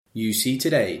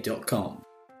uctoday.com.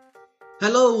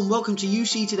 Hello and welcome to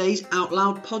UC Today's Out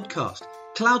Loud podcast.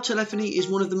 Cloud telephony is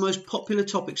one of the most popular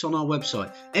topics on our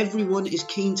website. Everyone is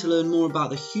keen to learn more about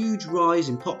the huge rise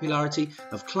in popularity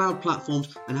of cloud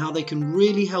platforms and how they can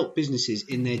really help businesses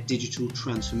in their digital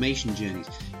transformation journeys.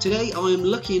 Today I am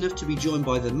lucky enough to be joined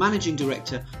by the Managing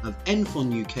Director of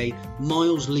Enfon UK,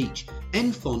 Miles Leach.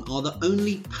 Enfon are the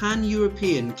only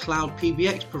pan-European cloud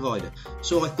PBX provider,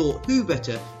 so I thought who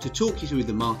better to talk you through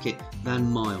the market than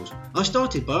Miles. I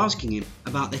started by asking him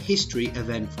about the history of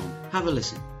Enfon. Have a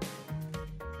listen.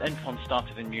 Enfon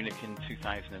started in Munich in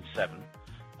 2007.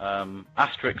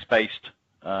 Asterix-based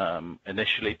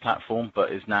initially platform,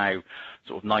 but is now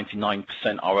sort of 99%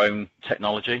 our own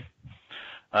technology.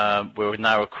 We're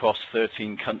now across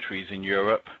 13 countries in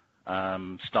Europe.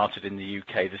 Started in the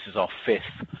UK. This is our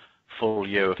 5th full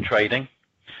year of trading.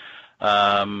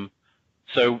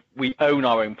 So we own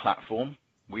our own platform.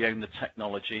 We own the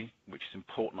technology, which is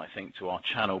important, I think, to our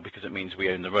channel because it means we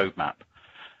own the roadmap.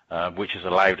 Which has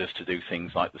allowed us to do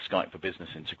things like the Skype for Business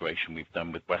integration we've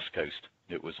done with West Coast.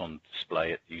 It was on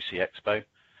display at UC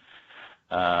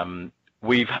Expo.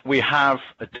 We have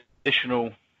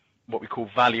additional what we call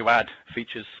value-add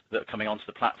features that are coming onto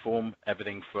the platform,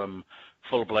 everything from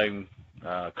full-blown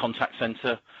contact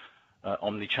center,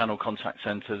 omni-channel contact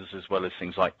centers, as well as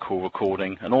things like call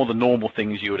recording and all the normal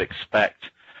things you would expect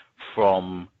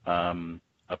from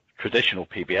a traditional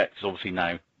PBX is obviously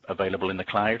now available in the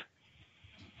cloud.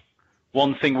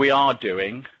 One thing we are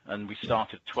doing, and we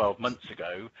started 12 months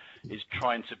ago, is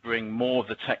trying to bring more of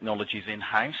the technologies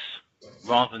in-house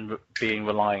rather than being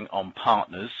relying on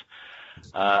partners.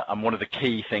 And one of the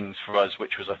key things for us,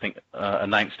 which was, I think,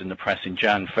 announced in the press in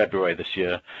February this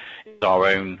year, is our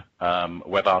own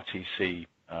WebRTC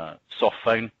soft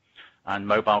phone and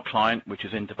mobile client, which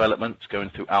is in development,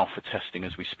 going through alpha testing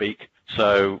as we speak.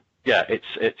 So yeah,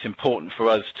 it's important for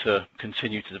us to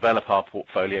continue to develop our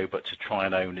portfolio, but to try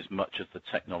and own as much of the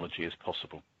technology as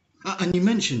possible. And you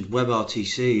mentioned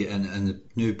WebRTC and the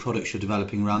new products you're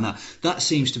developing around that. That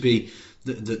seems to be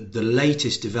the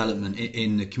latest development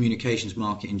in the communications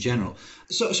market in general.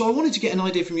 So I wanted to get an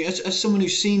idea from you, as someone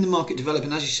who's seen the market develop,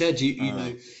 and as you said,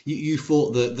 you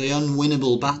fought the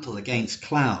unwinnable battle against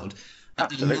cloud.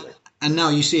 Absolutely. And now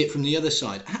you see it from the other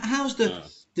side. How's the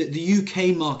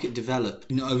UK market develop,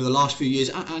 over the last few years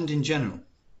and in general?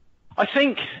 I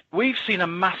think we've seen a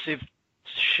massive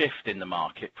shift in the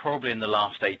market probably in the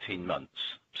last 18 months.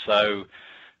 So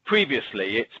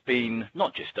previously it's been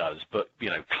not just us, but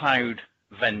cloud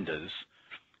vendors,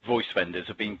 voice vendors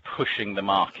have been pushing the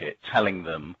market, telling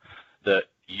them that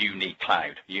you need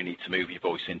cloud, you need to move your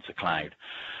voice into cloud.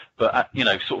 But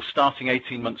sort of starting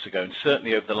 18 months ago, and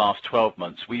certainly over the last 12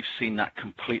 months, we've seen that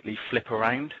completely flip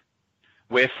around.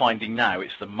 We're finding now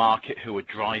it's the market who are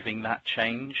driving that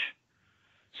change.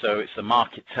 So it's the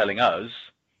market telling us,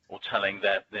 or telling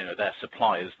their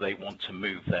suppliers they want to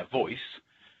move their voice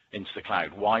into the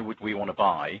cloud. Why would we want to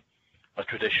buy a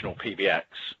traditional PBX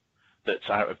that's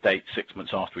out of date 6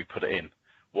 months after we put it in?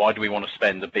 Why do we want to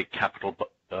spend a big capital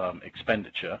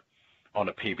expenditure on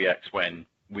a PBX when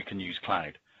we can use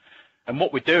cloud? And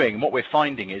what we're doing, what we're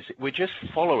finding is we're just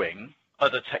following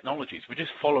other technologies. We're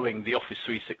just following the Office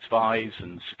 365s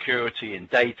and security and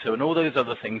data and all those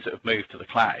other things that have moved to the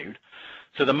cloud.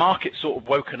 So the market's sort of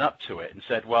woken up to it and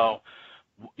said, well,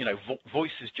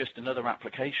 voice is just another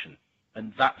application,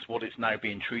 and that's what it's now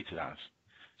being treated as.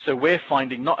 So we're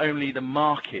finding not only the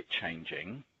market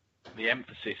changing, the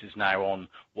emphasis is now on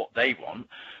what they want,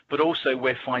 but also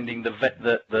we're finding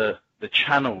the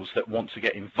channels that want to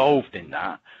get involved in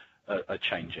that are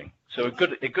changing. So a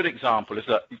good example is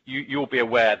that you'll be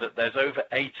aware that there's over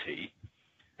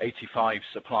 85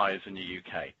 suppliers in the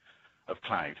UK of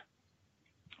cloud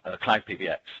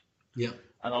PBX. Yeah.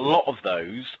 And a lot of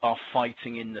those are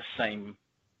fighting in the same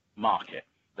market.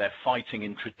 They're fighting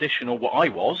in traditional, what I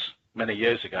was many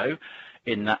years ago,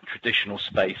 in that traditional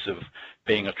space of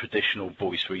being a traditional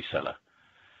voice reseller.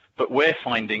 But we're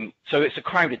finding, so it's a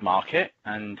crowded market,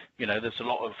 and there's a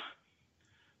lot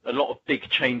of big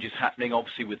changes happening,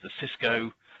 obviously with the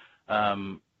Cisco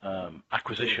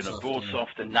acquisition of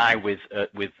Broadsoft, and now with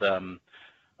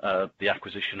the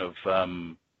acquisition of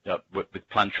with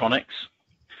Plantronics.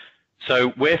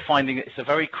 So we're finding it's a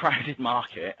very crowded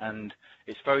market, and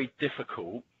it's very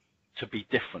difficult to be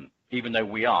different, even though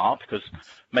we are,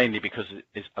 mainly because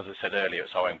as I said earlier,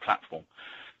 it's our own platform.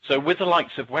 So with the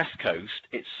likes of West Coast,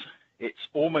 it's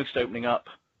almost opening up,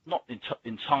 not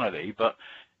entirely, but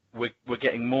we're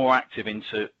getting more active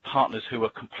into partners who are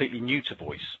completely new to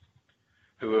voice,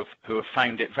 who have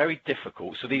found it very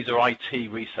difficult. So these are IT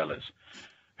resellers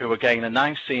who again are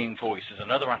now seeing voice as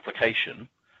another application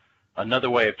another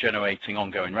way of generating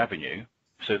ongoing revenue.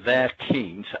 So they're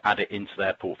keen to add it into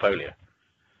their portfolio.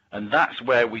 And that's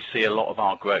where we see a lot of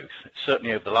our growth,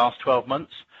 certainly over the last 12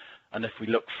 months. And if we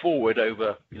look forward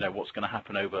over, what's going to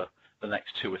happen over the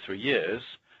next 2 or 3 years,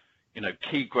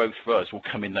 key growth for us will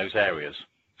come in those areas.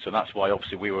 So that's why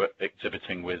obviously we were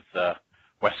exhibiting with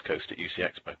West Coast at UC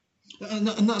Expo. And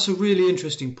that's a really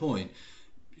interesting point.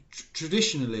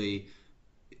 Traditionally,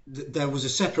 there was a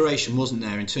separation, wasn't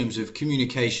there, in terms of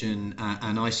communication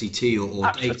and ICT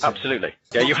or data? Absolutely.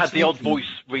 Yeah, you had the odd voice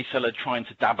reseller trying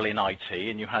to dabble in IT,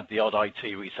 and you had the odd IT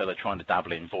reseller trying to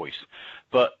dabble in voice.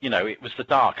 But, it was the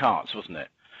dark arts, wasn't it?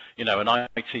 An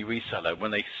IT reseller,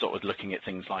 when they started looking at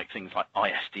things like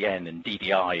ISDN and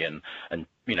DDI and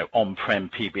on-prem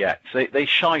PBX, they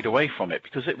shied away from it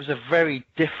because it was a very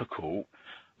difficult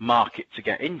market to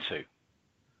get into,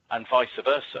 and vice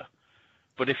versa.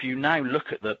 But if you now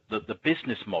look at the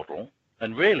business model,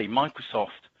 and really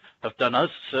Microsoft have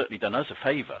certainly done us a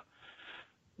favor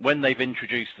when they've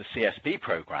introduced the CSP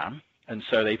program, and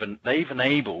so they've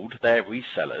enabled their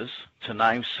resellers to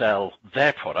now sell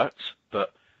their products,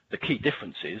 but the key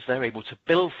difference is they're able to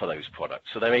bill for those products.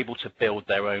 So they're able to build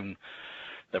their own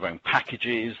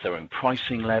packages, their own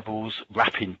pricing levels,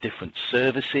 wrap in different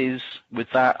services with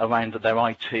that around their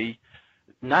IT.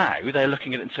 Now they're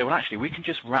looking at it and say, well, actually, we can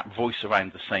just wrap voice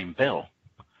around the same bill.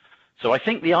 So I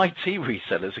think the IT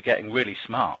resellers are getting really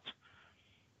smart.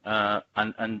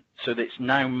 And so it's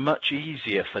now much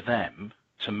easier for them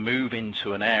to move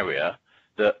into an area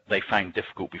that they found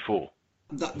difficult before.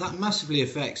 That massively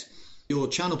affects your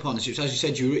channel partnerships. As you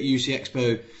said, you were at UC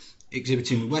Expo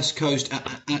exhibiting the West Coast,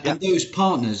 and those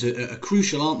partners are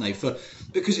crucial, aren't they?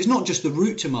 Because it's not just the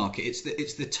route to market; it's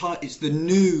the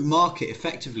new market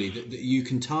effectively that you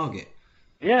can target.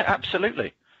 Yeah,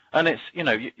 absolutely. And it's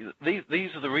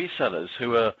these are the resellers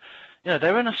who are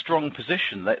they're in a strong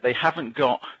position. They haven't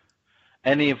got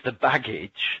any of the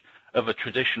baggage of a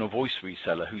traditional voice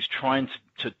reseller who's trying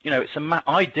to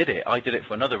I did it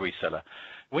for another reseller.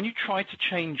 When you try to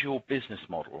change your business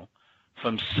model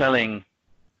from selling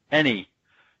any,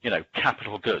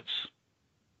 capital goods,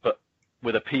 but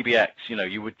with a PBX,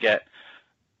 you would get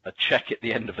a check at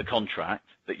the end of the contract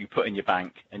that you put in your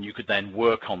bank, and you could then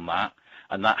work on that,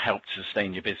 and that helped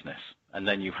sustain your business. And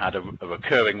then you had a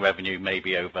recurring revenue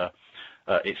maybe over,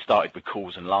 it started with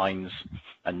calls and lines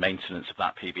and maintenance of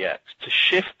that PBX. To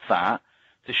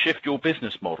shift your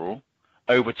business model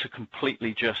over to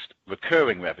completely just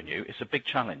recurring revenue is a big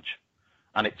challenge,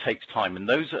 and it takes time. And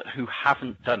those who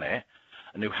haven't done it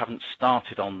and who haven't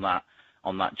started on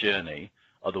that journey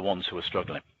are the ones who are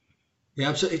struggling. Yeah,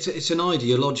 absolutely. It's an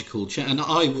ideological change, and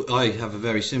I have a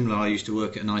very similar. I used to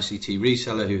work at an ICT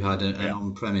reseller who had an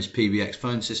on-premise PBX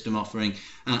phone system offering,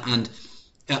 and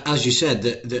as you said,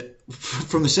 that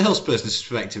from a salesperson's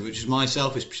perspective, which is my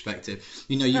selfish perspective,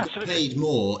 you get paid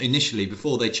more initially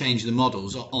before they change the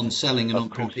models on selling an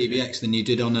on-prem PBX than you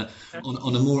did on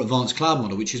a more advanced cloud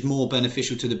model, which is more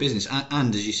beneficial to the business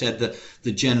and as you said,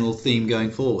 the general theme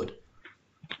going forward.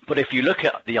 But if you look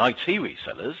at the IT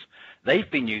resellers, they've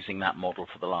been using that model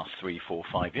for the last 3, 4,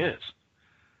 5 years.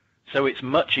 So it's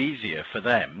much easier for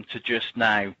them to just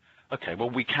now, okay, well,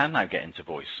 we can now get into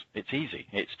voice. It's easy.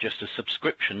 It's just a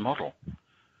subscription model.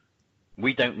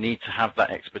 We don't need to have that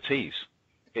expertise.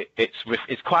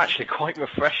 It's actually quite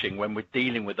refreshing when we're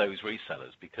dealing with those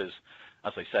resellers because,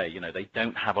 as I say, they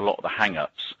don't have a lot of the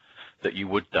hang-ups that you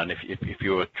would done if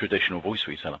you're a traditional voice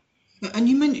reseller. And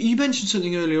you mentioned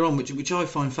something earlier on, which I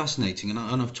find fascinating, and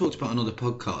I've talked about on other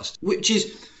podcasts, which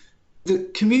is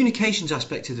the communications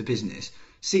aspect of the business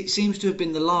seems to have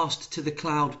been the last to the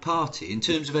cloud party in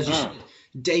terms of, as you said,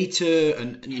 data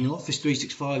and Office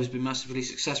 365 has been massively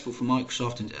successful for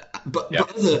Microsoft, but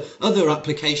other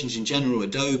applications in general,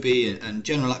 Adobe and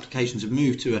general applications have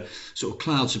moved to a sort of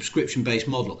cloud subscription based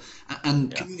model,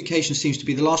 and communication seems to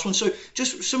be the last one. So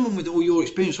just someone with all your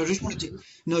experience, I just wanted to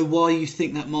know why you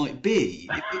think that might be.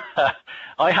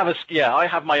 I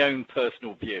have my own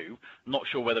personal view. I'm not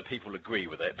sure whether people agree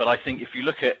with it, but I think if you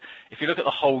look at the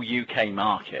whole UK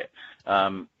market,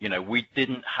 we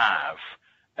didn't have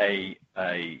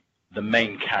the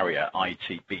main carrier,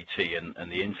 IT, BT,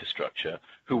 and the infrastructure,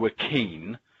 who were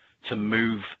keen to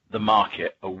move the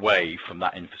market away from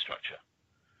that infrastructure.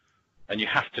 And you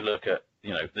have to look at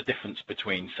the difference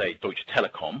between, say, Deutsche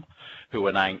Telekom, who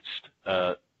announced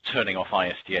turning off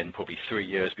ISDN probably 3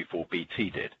 years before BT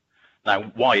did.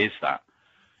 Now, why is that?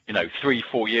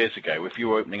 3-4 years ago, if you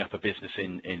were opening up a business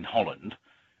in Holland,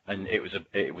 and it was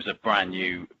a brand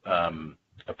new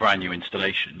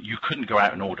installation, you couldn't go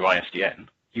out and order ISDN.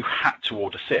 You had to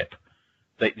order SIP.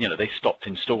 They stopped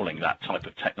installing that type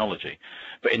of technology.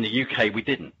 But in the UK, we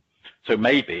didn't. So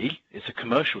maybe it's a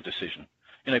commercial decision.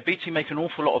 BT make an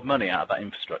awful lot of money out of that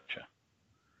infrastructure.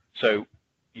 So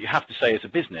you have to say, as a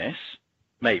business,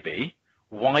 maybe,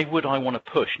 why would I want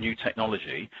to push new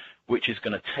technology which is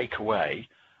going to take away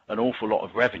an awful lot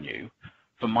of revenue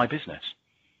from my business?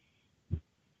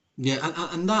 Yeah,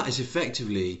 and that is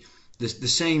effectively the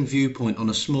same viewpoint on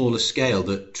a smaller scale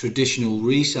that traditional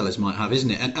resellers might have,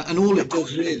 isn't it? And all it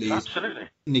does really is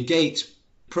negates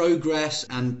progress,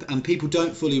 and people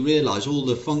don't fully realise all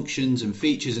the functions and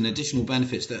features and additional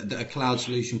benefits that a cloud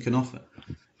solution can offer.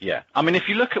 Yeah, I mean, if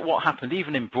you look at what happened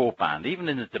even in broadband, even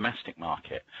in the domestic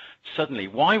market, suddenly,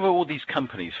 why were all these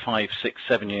companies 5, 6,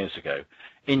 7 years ago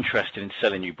interested in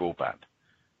selling you broadband?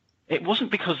 It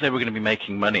wasn't because they were going to be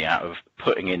making money out of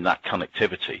putting in that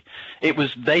connectivity. It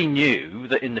was they knew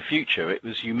that in the future it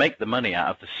was you make the money out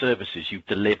of the services you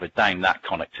deliver down that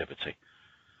connectivity.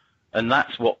 And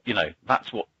that's what,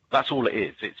 that's all it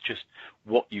is. It's just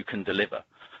what you can deliver.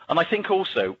 And I think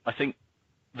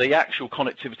the actual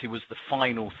connectivity was the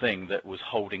final thing that was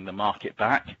holding the market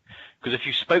back. Because if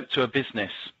you spoke to a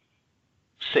business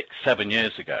 6, 7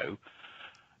 years ago,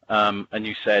 and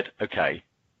you said, okay,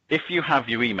 if you have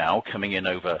your email coming in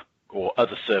over, or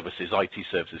other services, IT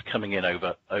services coming in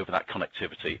over that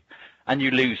connectivity, and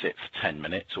you lose it for 10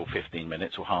 minutes or 15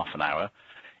 minutes or half an hour,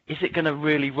 is it going to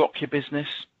really rock your business?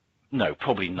 No,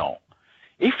 probably not.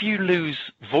 If you lose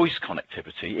voice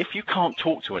connectivity, if you can't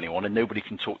talk to anyone and nobody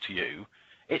can talk to you,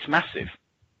 it's massive.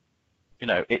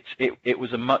 It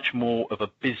was a much more of a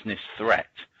business threat.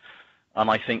 And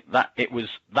I think that it was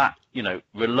that,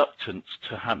 reluctance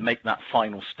to make that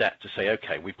final step to say,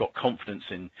 okay, we've got confidence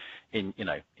in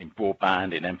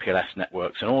broadband, in MPLS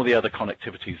networks and all the other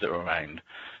connectivities that are around.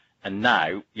 And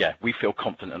now, we feel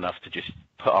confident enough to just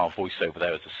put our voice over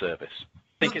there as a service.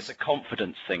 I think it's a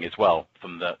confidence thing as well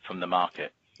from the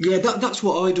market. Yeah, that's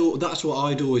what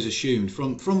I'd always assumed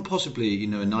from possibly a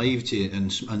naivety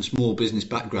and small business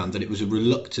background, that it was a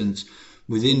reluctance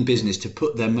within business to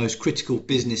put their most critical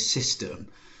business system.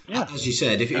 Yeah. As you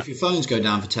said, if your phones go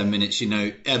down for 10 minutes,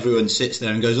 everyone sits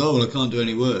there and goes, "Oh well, I can't do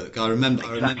any work." I remember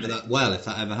that well, if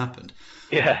that ever happened.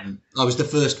 Yeah, I was the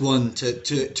first one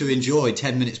to enjoy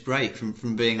 10 minutes break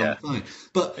from being on the phone.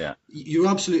 But you're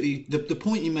absolutely the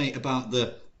point you make about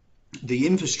the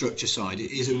infrastructure side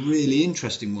is a really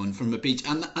interesting one from a beach,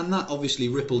 and that obviously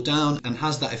rippled down and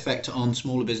has that effect on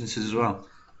smaller businesses as well.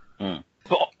 Mm.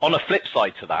 But on a flip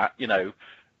side to that,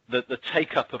 the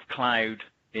take-up of cloud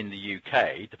in the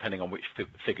UK, depending on which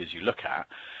figures you look at,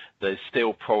 there's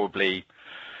still probably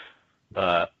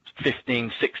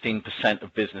 15-16%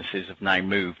 of businesses have now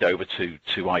moved over to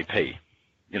IP.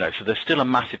 So there's still a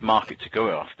massive market to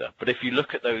go after. But if you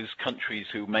look at those countries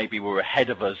who maybe were ahead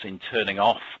of us in turning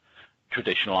off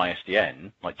traditional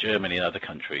ISDN, like Germany and other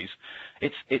countries,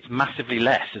 it's massively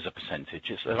less as a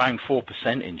percentage. It's around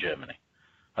 4% in Germany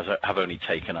have only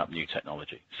taken up new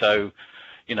technology. So,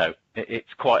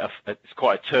 it's quite a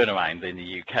turnaround in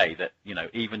the UK that,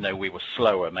 even though we were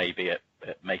slower maybe at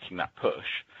making that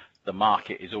push, the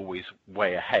market is always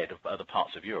way ahead of other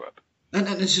parts of Europe. And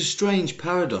it's a strange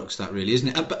paradox, that really,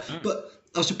 isn't it? But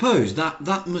I suppose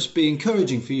that must be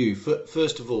encouraging for you,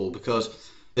 first of all, because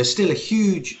there's still a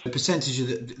huge percentage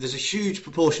there's a huge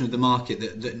proportion of the market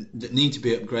that need to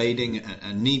be upgrading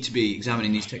and need to be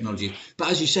examining these technologies. But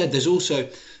as you said, there's also,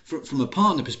 from a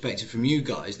partner perspective, from you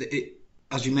guys, that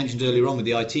as you mentioned earlier on with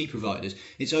the IT providers,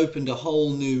 it's opened a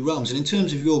whole new realms. And in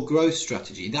terms of your growth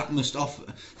strategy, that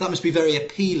must be very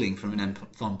appealing from an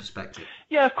NFON perspective.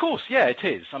 Yeah, of course. Yeah, it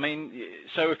is. I mean,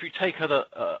 so if you take our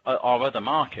other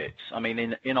markets, I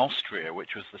mean, in Austria,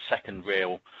 which was the second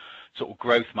real sort of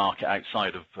growth market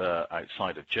outside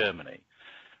of Germany,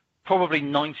 probably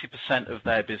 90% of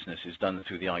their business is done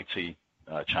through the IT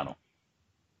channel.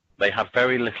 They have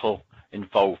very little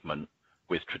involvement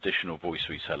with traditional voice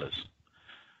resellers.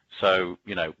 So,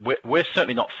 we're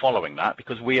certainly not following that,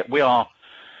 because we are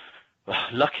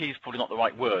lucky is probably not the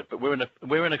right word, but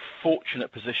we're in a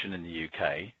fortunate position in the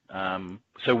UK.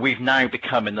 So we've now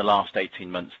become, in the last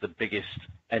 18 months, the biggest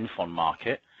NFON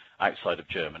market outside of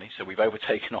Germany. So we've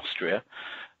overtaken Austria.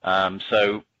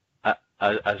 So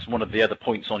as one of the other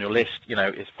points on your list,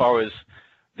 as far as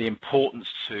the importance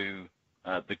to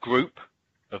the group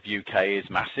of UK is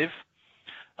massive.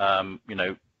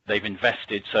 They've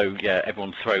invested. So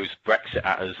everyone throws Brexit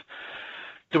at us.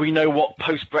 Do we know what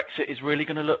post-Brexit is really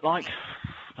going to look like?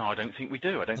 No, I don't think we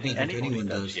do. I don't think anyone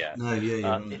does yet. No,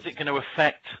 right. Is it going to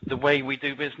affect the way we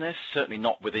do business? Certainly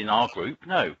not within our group,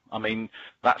 no. I mean,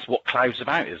 that's what cloud's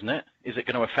about, isn't it? Is it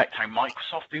going to affect how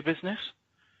Microsoft do business?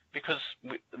 Because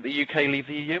the UK leave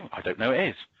the EU? I don't know it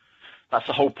is. That's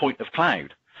the whole point of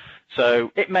cloud.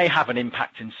 So it may have an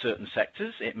impact in certain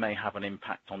sectors. It may have an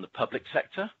impact on the public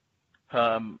sector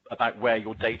about where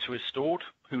your data is stored.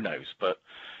 Who knows? But,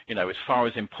 as far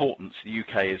as importance, the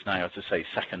UK is now, as I say,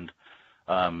 second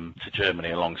to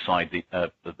Germany alongside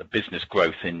the business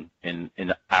growth in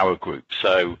our group.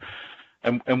 So,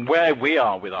 and where we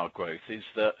are with our growth is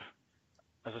that,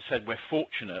 as I said, we're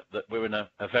fortunate that we're in a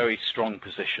very strong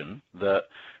position that,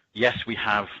 yes, we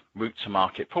have route to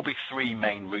market, probably three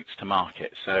main routes to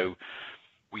market. So,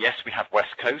 yes, we have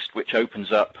West Coast, which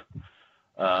opens up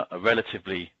a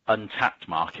relatively untapped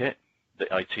market, the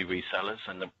IT resellers,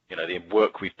 and the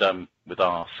work we've done with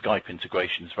our Skype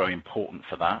integration is very important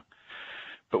for that.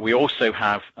 But we also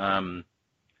have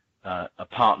a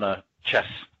partner, Chess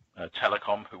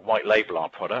Telecom, who white label our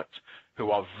product,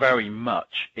 who are very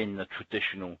much in the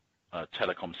traditional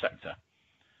telecom sector.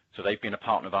 So they've been a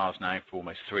partner of ours now for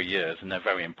almost 3 years, and they're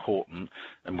very important,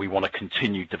 and we want to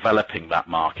continue developing that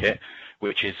market,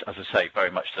 which is, as I say,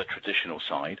 very much the traditional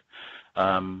side.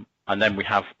 And then we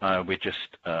have, we're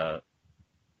just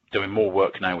doing more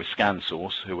work now with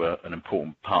ScanSource, who are an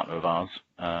important partner of ours,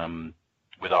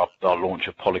 with our launch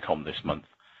of Polycom this month.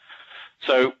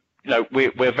 So,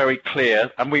 we're very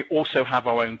clear, and we also have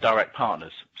our own direct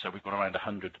partners. So we've got around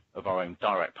 100 of our own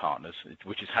direct partners,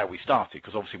 which is how we started,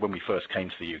 because obviously when we first came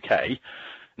to the UK,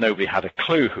 nobody had a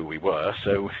clue who we were.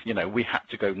 So, we had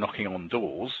to go knocking on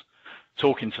doors,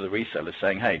 talking to the resellers,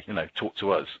 saying, hey, talk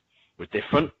to us. We're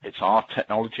different. It's our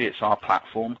technology. It's our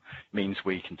platform. It means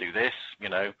we can do this,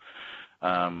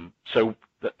 So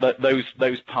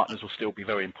those partners will still be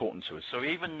very important to us. So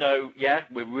even though,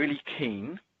 we're really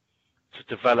keen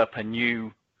to develop a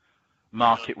new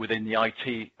market within the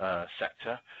IT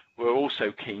sector, we're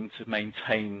also keen to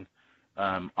maintain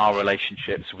our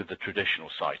relationships with the traditional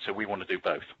side. So we want to do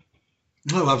both.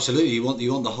 Oh, absolutely. You want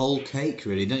the whole cake,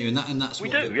 really, don't you? And that's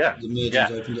what the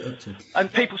merger's opened it up to.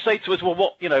 And people say to us, well,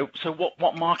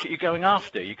 what market are you going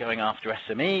after? You're going after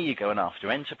SME, you're going after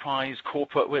enterprise,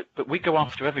 corporate, but we go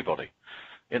after everybody.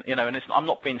 And I'm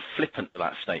not being flippant with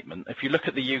that statement. If you look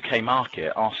at the UK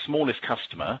market, our smallest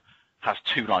customer has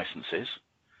 2 licenses,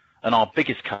 and our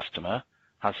biggest customer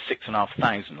has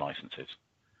 6,500 licenses.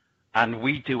 And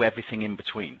we do everything in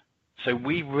between. So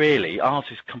ours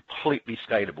is completely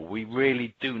scalable. We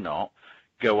really do not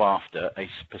go after a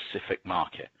specific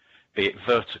market, be it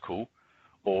vertical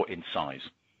or in size.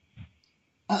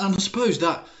 And I suppose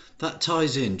that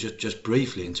ties in just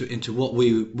briefly into what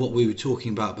we were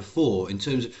talking about before, in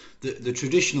terms of the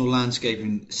traditional landscape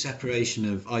and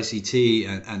separation of ICT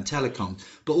and telecom,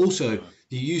 but also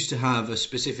you used to have a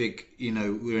specific,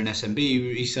 we're an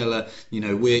SMB reseller,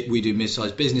 we do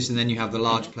mid-sized business, and then you have the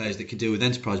large players that could deal with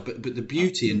enterprise. But the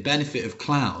beauty and benefit of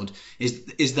cloud is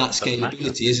that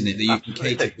scalability, isn't it? That you can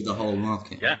cater for the whole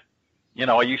market. Yeah.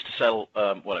 I used to sell,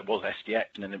 it was SDX,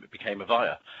 and then it became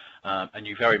Avaya. And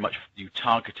you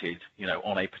targeted,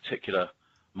 on a particular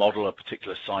model, a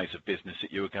particular size of business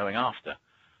that you were going after.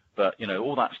 But,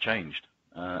 all that's changed.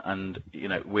 And,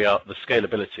 the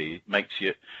scalability makes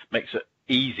it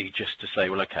easy just to say,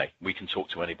 well, okay, we can talk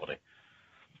to anybody.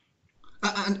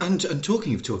 And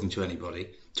talking of talking,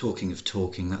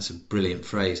 that's a brilliant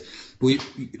phrase. We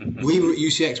were at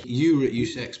UCX, you were at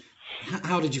UCX.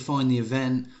 How did you find the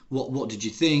event? What did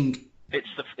you think? It's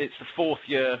the 4th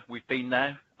year we've been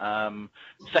there.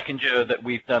 Second year that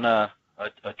we've done a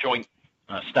joint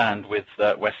stand with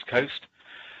West Coast.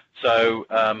 So,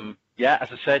 as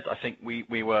I said, I think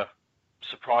we were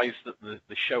surprised that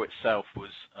the show itself was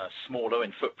smaller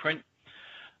in footprint.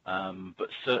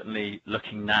 But certainly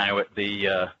looking now at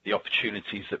the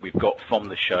opportunities that we've got from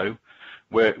the show,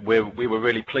 we were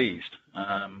really pleased.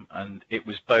 And it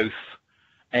was both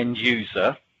end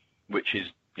user, which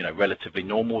is relatively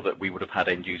normal that we would have had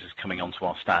end users coming onto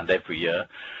our stand every year,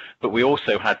 but we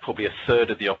also had probably a third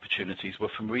of the opportunities were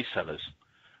from resellers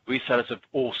of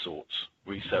all sorts,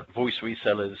 voice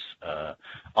resellers,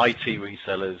 IT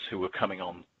resellers who were coming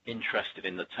on interested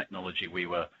in the technology we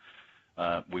were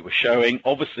showing.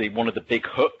 Obviously, one of the big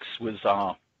hooks was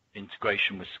our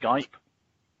integration with Skype,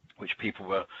 which people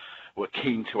were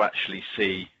keen to actually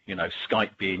see,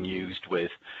 Skype being used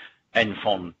with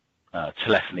NFON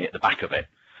telephony at the back of it.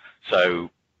 So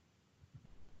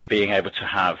being able to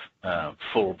have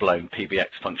full-blown PBX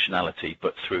functionality,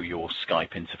 but through your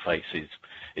Skype interface is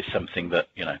something that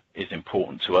is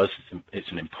important to us.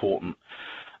 It's an important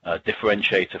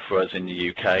differentiator for us in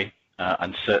the UK,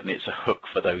 and certainly it's a hook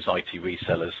for those IT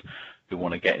resellers who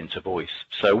want to get into voice.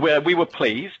 So we were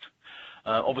pleased.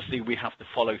 Obviously, we have to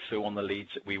follow through on the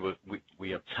leads that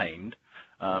we obtained,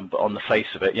 but on the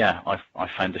face of it, I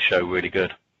found the show really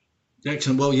good.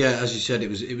 Excellent. Well, yeah, as you said, it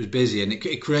was busy, and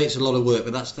it creates a lot of work,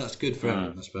 but that's good for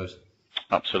everyone, I suppose.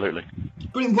 Absolutely.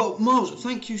 Brilliant. Well, Miles,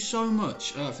 thank you so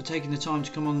much for taking the time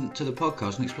to come on to the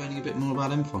podcast and explaining a bit more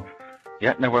about Enfon.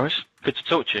 Yeah, no worries. Good to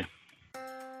talk to you.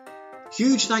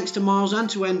 Huge thanks to Miles and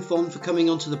to Enfon for coming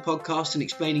onto the podcast and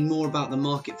explaining more about the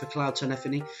market for cloud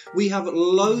telephony. We have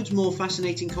loads more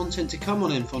fascinating content to come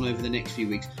on Enfon over the next few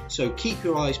weeks, so keep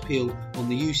your eyes peeled on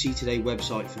the UC Today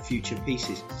website for future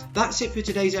pieces. That's it for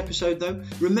today's episode though.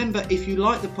 Remember, if you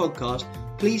like the podcast,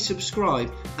 please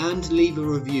subscribe and leave a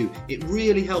review. It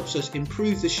really helps us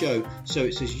improve the show so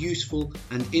it's as useful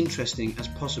and interesting as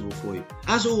possible for you.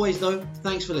 As always though,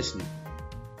 thanks for listening.